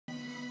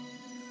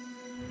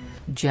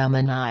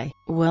Gemini,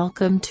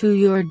 welcome to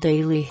your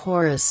daily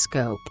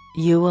horoscope.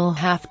 You will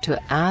have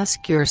to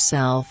ask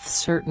yourself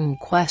certain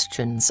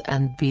questions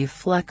and be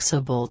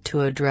flexible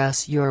to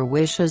address your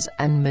wishes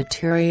and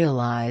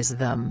materialize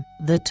them.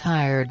 The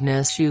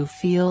tiredness you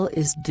feel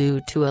is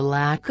due to a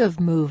lack of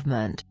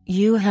movement.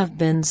 You have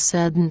been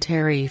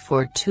sedentary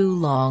for too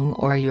long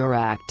or your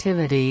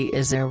activity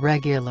is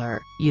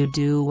irregular. You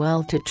do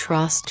well to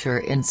trust your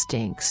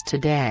instincts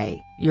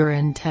today. Your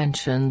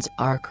intentions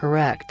are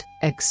correct.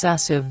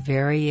 Excessive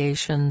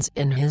variations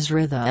in his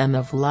rhythm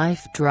of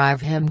life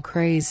drive him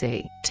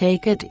crazy.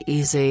 Take it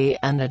easy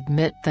and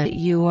admit that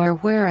you are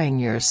wearing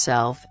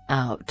yourself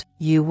out.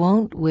 You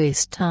won't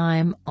waste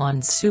time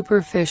on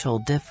superficial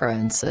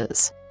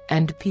differences,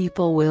 and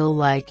people will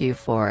like you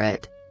for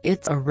it.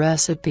 It's a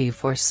recipe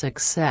for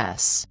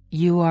success.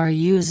 You are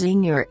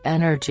using your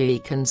energy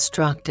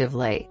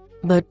constructively,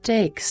 but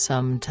take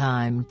some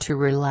time to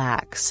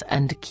relax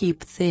and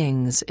keep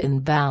things in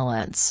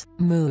balance.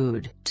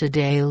 Mood.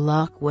 Today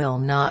luck will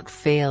not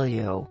fail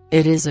you.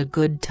 It is a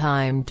good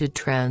time to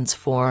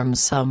transform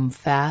some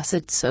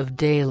facets of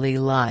daily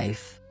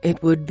life.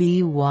 It would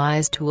be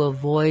wise to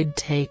avoid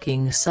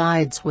taking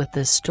sides with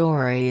the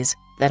stories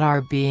that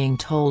are being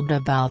told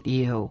about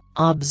you.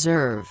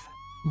 Observe,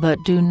 but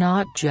do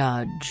not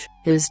judge.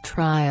 His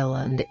trial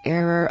and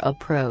error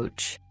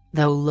approach,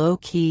 though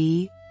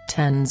low-key,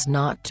 tends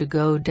not to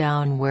go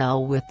down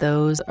well with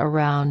those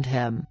around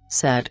him.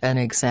 Set an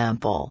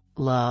example.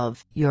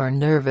 Love. Your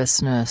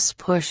nervousness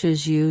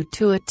pushes you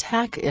to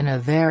attack in a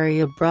very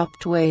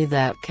abrupt way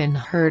that can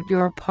hurt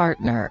your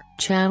partner.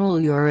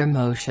 Channel your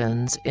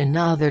emotions in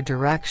other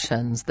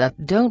directions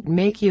that don't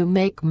make you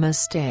make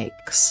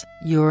mistakes.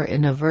 You're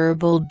in a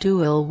verbal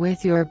duel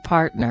with your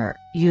partner.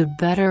 You'd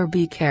better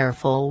be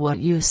careful what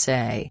you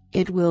say.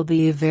 It will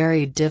be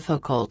very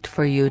difficult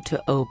for you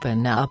to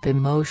open up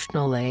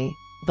emotionally,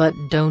 but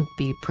don't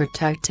be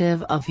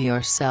protective of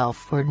yourself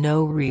for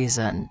no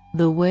reason.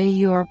 The way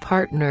your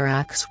partner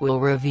acts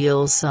will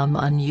reveal some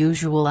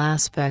unusual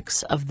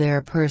aspects of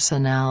their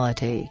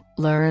personality.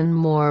 Learn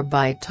more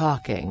by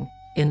talking.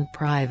 In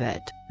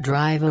private,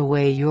 drive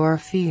away your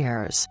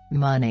fears.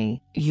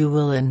 Money. You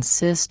will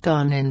insist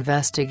on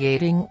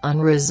investigating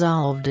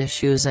unresolved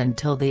issues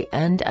until the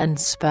end and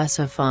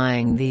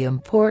specifying the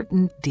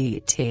important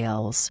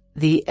details.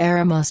 The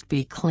air must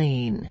be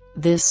clean.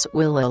 This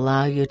will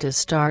allow you to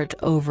start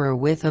over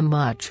with a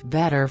much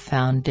better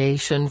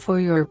foundation for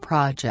your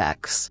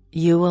projects.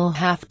 You will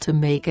have to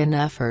make an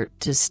effort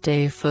to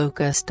stay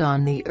focused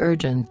on the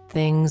urgent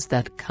things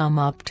that come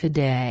up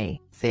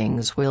today.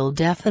 Things will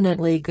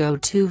definitely go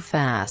too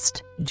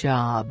fast.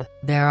 Job.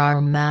 There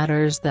are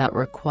matters that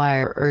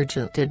require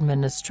urgent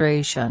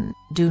administration.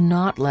 Do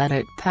not let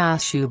it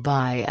pass you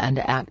by and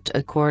act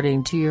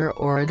according to your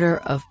order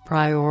of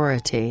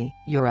priority.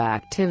 Your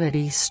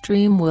activity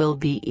stream will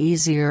be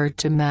easier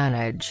to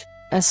manage,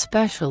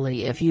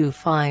 especially if you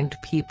find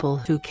people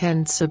who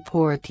can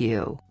support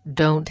you.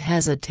 Don't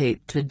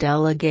hesitate to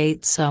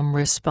delegate some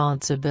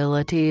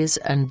responsibilities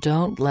and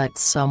don't let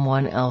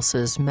someone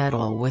else's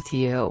meddle with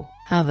you.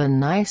 Have a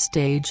nice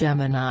day,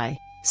 Gemini.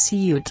 See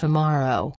you tomorrow.